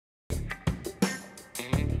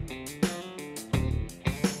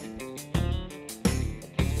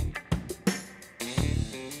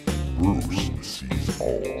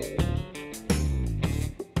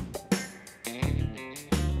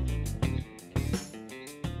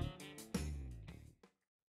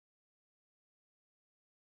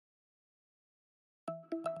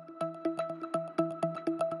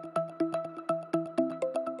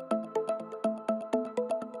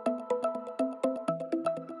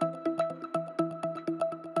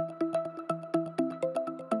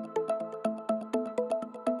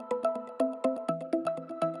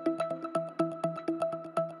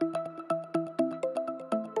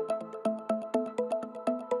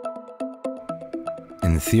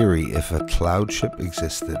In theory, if a cloud ship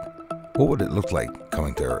existed, what would it look like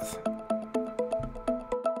coming to Earth?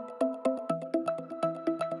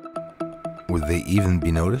 Would they even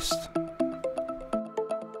be noticed?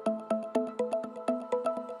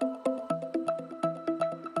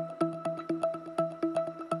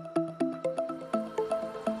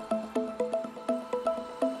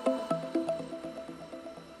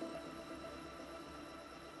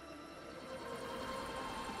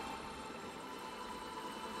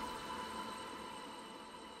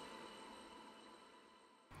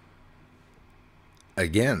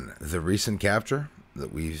 Again, the recent capture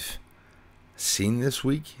that we've seen this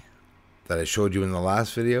week that I showed you in the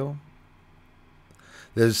last video,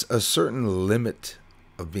 there's a certain limit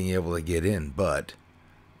of being able to get in, but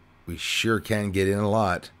we sure can get in a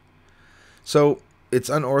lot. So it's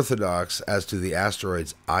unorthodox as to the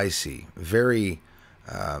asteroids I see. Very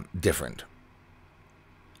different.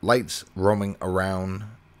 Lights roaming around.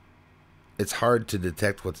 It's hard to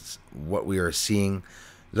detect what we are seeing.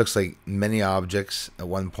 It looks like many objects at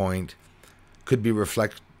one point. Could be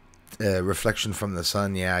reflection from the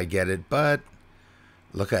sun. Yeah, I get it. But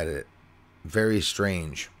look at it. Very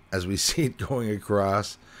strange as we see it going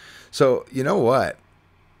across. So, you know what?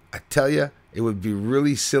 I tell you, it would be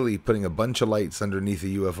really silly putting a bunch of lights underneath a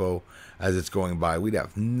UFO as it's going by. We'd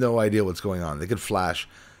have no idea what's going on. They could flash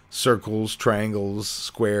circles, triangles,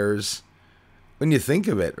 squares. When you think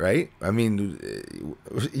of it, right? I mean,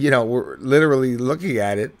 you know, we're literally looking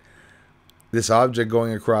at it, this object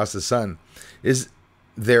going across the sun. Is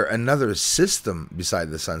there another system beside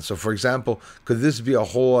the sun? So, for example, could this be a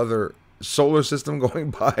whole other solar system going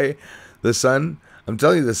by the sun? I'm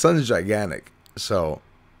telling you, the sun's gigantic. So,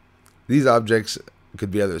 these objects could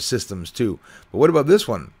be other systems too. But what about this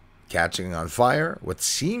one? Catching on fire, what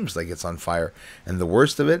seems like it's on fire. And the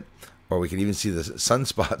worst of it, or we can even see the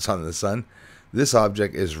sunspots on the sun, this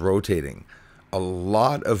object is rotating. A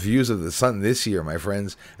lot of views of the sun this year, my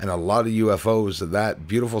friends, and a lot of UFOs that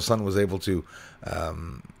beautiful sun was able to,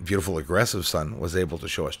 beautiful aggressive sun was able to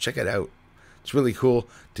show us. Check it out. It's really cool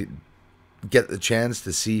to get the chance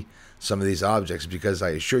to see some of these objects because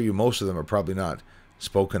I assure you most of them are probably not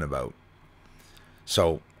spoken about.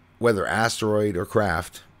 So whether asteroid or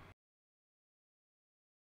craft,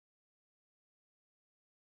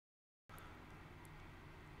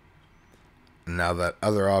 now that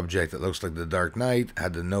other object that looks like the Dark Knight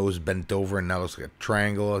had the nose bent over and now looks like a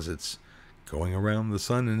triangle as it's going around the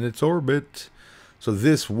sun in its orbit. So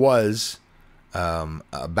this was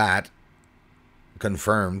a bat,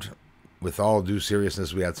 confirmed. With all due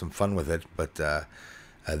seriousness, we had some fun with it, but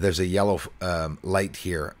there's a yellow light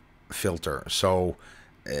here filter. So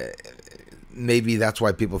maybe that's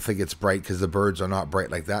why people think it's bright, because the birds are not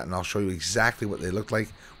bright like that, and I'll show you exactly what they look like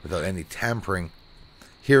without any tampering.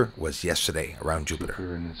 Here was yesterday around Jupiter.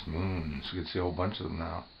 Jupiter and its moons. You can see a whole bunch of them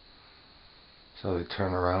now. So they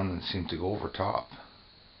turn around and seem to go over top.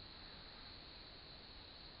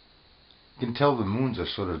 You can tell the moons are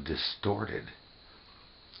sort of distorted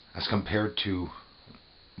as compared to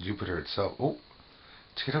Jupiter itself. Oh,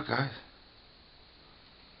 check it out, guys.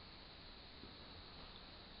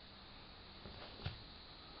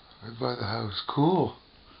 Right by the house. Cool.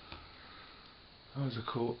 That was a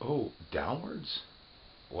cool... Oh, downwards?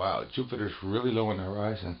 Wow, Jupiter's really low on the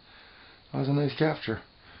horizon. That was a nice capture.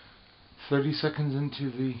 30 seconds into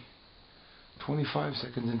the... 25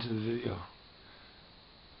 seconds into the video.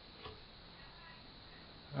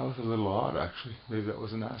 That was a little odd, actually. Maybe that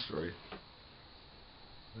was an asteroid.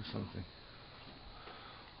 Or something.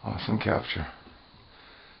 Awesome capture.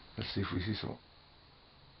 Let's see if we see some...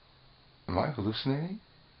 Am I hallucinating?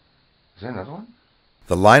 Is there another one?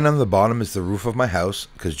 The line on the bottom is the roof of my house,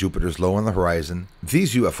 because Jupiter's low on the horizon.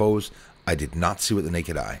 These UFOs, I did not see with the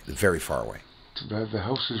naked eye. They're very far away. Too bad the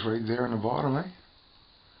house is right there on the bottom, eh?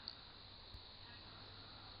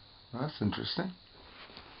 That's interesting.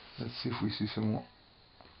 Let's see if we see some more.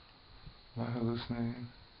 Am I hallucinating?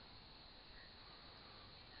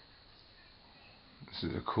 This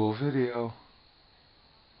is a cool video.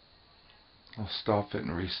 I'll stop it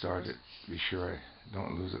and restart it. Be sure I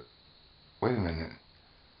don't lose it. Wait a minute.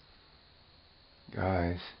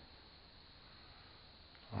 Guys.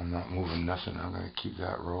 I'm not moving nothing. I'm going to keep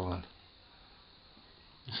that rolling.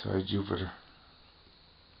 Beside Jupiter.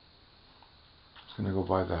 It's going to go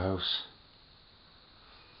by the house.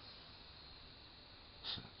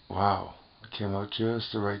 Wow. It came out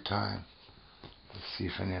just the right time. Let's see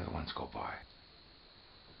if any other ones go by.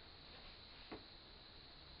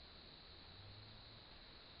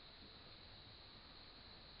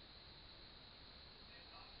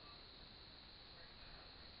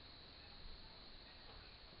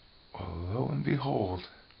 Well, lo and and behold,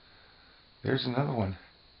 there's another one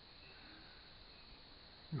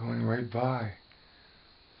going right by.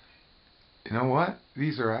 You know what?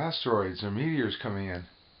 These are asteroids or meteors coming in,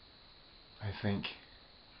 I think.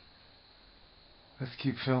 Let's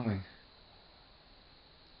keep filming.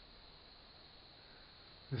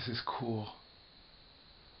 This is cool.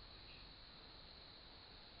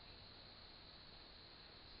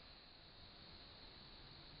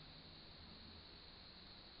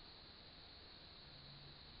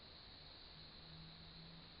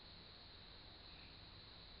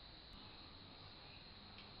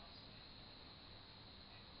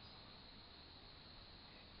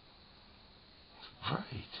 Right.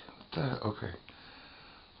 What the? Okay.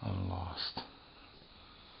 I'm lost.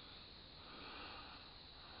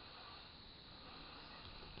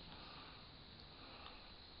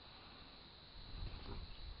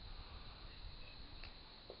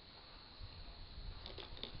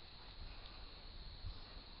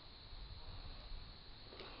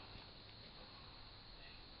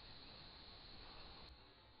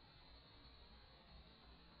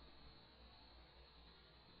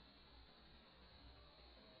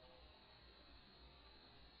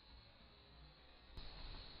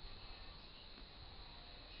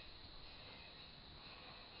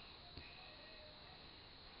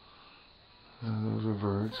 Those are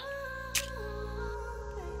birds.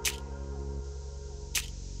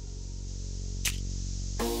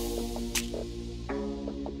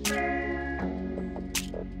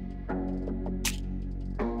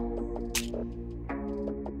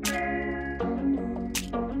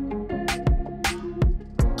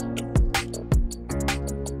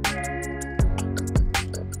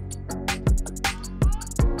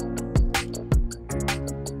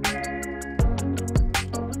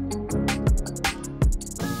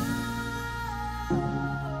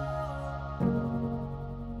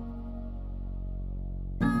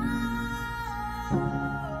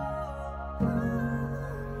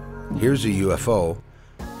 Here's a UFO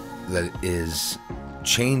that is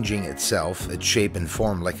changing itself, its shape and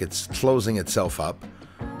form, like it's closing itself up.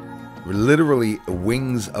 Literally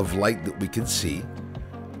wings of light that we can see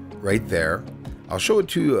right there. I'll show it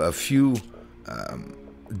to you a few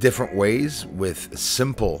different ways with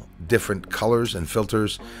simple different colors and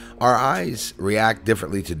filters. Our eyes react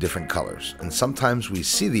differently to different colors, and sometimes we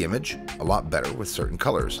see the image a lot better with certain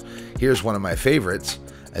colors. Here's one of my favorites,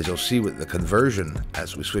 as you'll see with the conversion,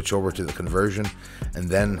 as we switch over to the conversion. And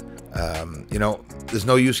then, you know, there's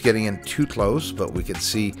no use getting in too close, but we can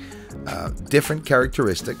see different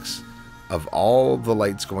characteristics of all the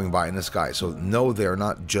lights going by in the sky. So no, they're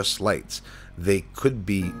not just lights. They could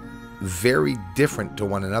be very different to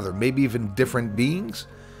one another, maybe even different beings,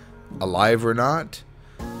 alive or not.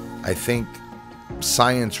 I think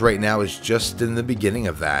science right now is just in the beginning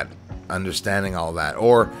of that, understanding all that.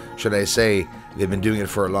 Or should I say, they've been doing it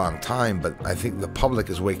for a long time, but I think the public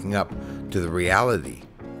is waking up to the reality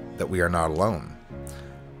that we are not alone.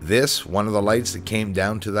 This, one of the lights that came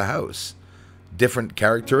down to the house. Different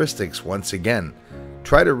characteristics, once again.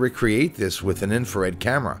 Try to recreate this with an infrared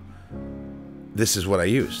camera. This is what I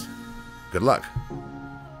used. Good luck.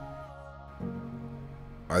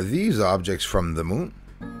 Are these objects from the moon?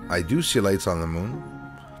 I do see lights on the moon.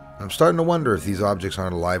 I'm starting to wonder if these objects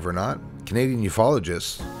aren't alive or not. Canadian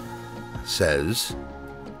ufologist says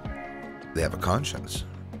they have a conscience,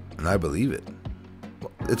 and I believe it.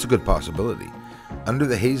 Well, it's a good possibility. Under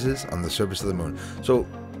the hazes on the surface of the moon. So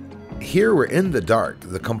here we're in the dark,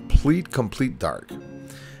 the complete dark,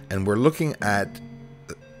 and we're looking at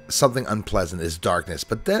something unpleasant is darkness.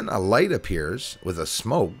 But then a light appears with a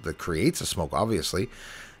smoke that creates a smoke, obviously,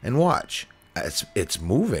 and watch, it's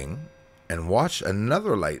moving, and watch,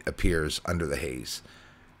 another light appears under the haze.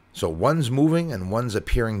 So one's moving and one's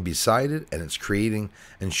appearing beside it, and it's creating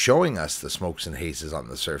and showing us the smokes and hazes on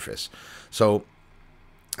the surface. So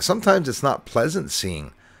sometimes it's not pleasant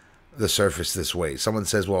seeing the surface this way. Someone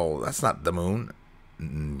says, well, that's not the moon.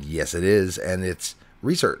 Yes, it is, and it's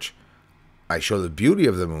research. I show the beauty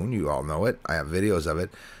of the moon. You all know it. I have videos of it,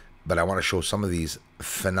 but I want to show some of these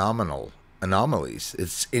phenomenal anomalies.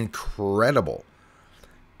 It's incredible.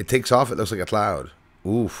 It takes off. It looks like a cloud.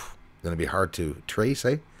 Oof. Going to be hard to trace,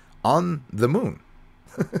 eh? On the moon.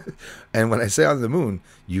 And when I say on the moon,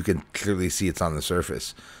 you can clearly see it's on the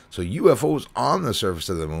surface. So UFOs on the surface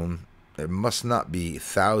of the moon, there must not be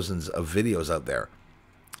thousands of videos out there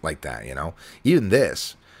like that, you know. Even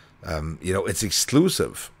this, you know, it's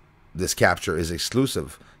exclusive. This capture is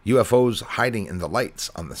exclusive. UFOs hiding in the lights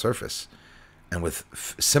on the surface. And with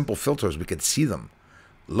simple filters, we could see them.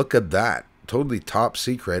 Look at that. Totally top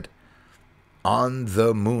secret. On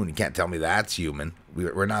the moon. You can't tell me that's human.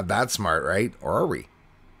 We're not that smart, right? Or are we?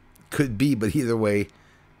 Could be, but either way,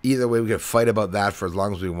 we can fight about that for as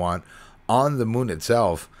long as we want. On the moon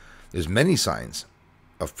itself, there's many signs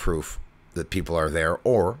of proof that people are there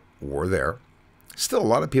or were there. Still, a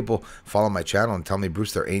lot of people follow my channel and tell me,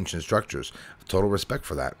 Bruce, they're ancient structures. Total respect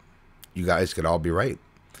for that. You guys could all be right.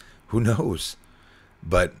 Who knows?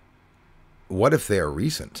 But what if they are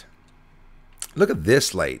recent? Look at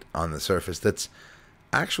this light on the surface that's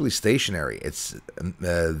actually stationary. It's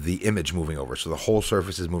the image moving over. So the whole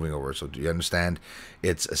surface is moving over. So do you understand?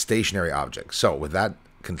 It's a stationary object. So with that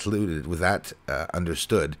concluded, with that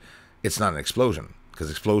understood, it's not an explosion, because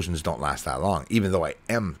explosions don't last that long, even though I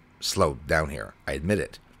am slowed down here. I admit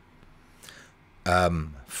it.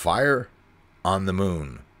 Fire on the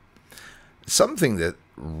moon. Something that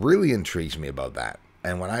really intrigues me about that,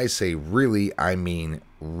 and when I say really, I mean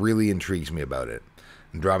really intrigues me about it.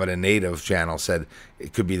 Andromeda Native channel said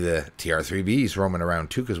it could be the TR-3Bs roaming around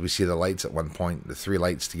too, because we see the lights at one point, the 3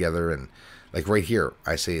 lights together, and like right here,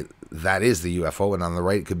 I say that is the UFO, and on the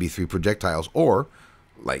right it could be 3 projectiles, or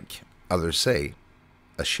like others say,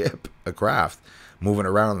 a ship, a craft moving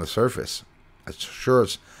around on the surface. I sure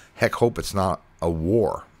as heck hope it's not a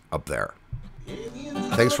war up there.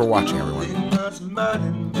 Thanks for watching, everyone.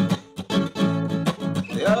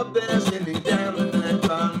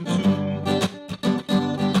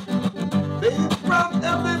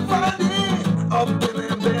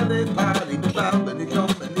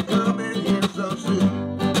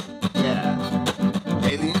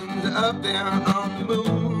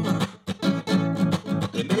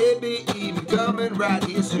 Right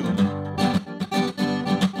here soon.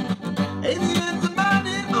 Aliens are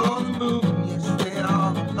mining on the moon. Yes, they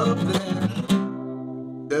are up there.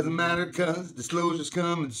 Doesn't matter, cause disclosure's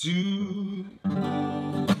coming soon.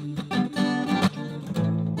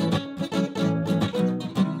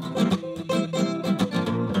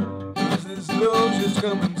 Disclosure's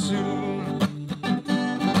coming soon.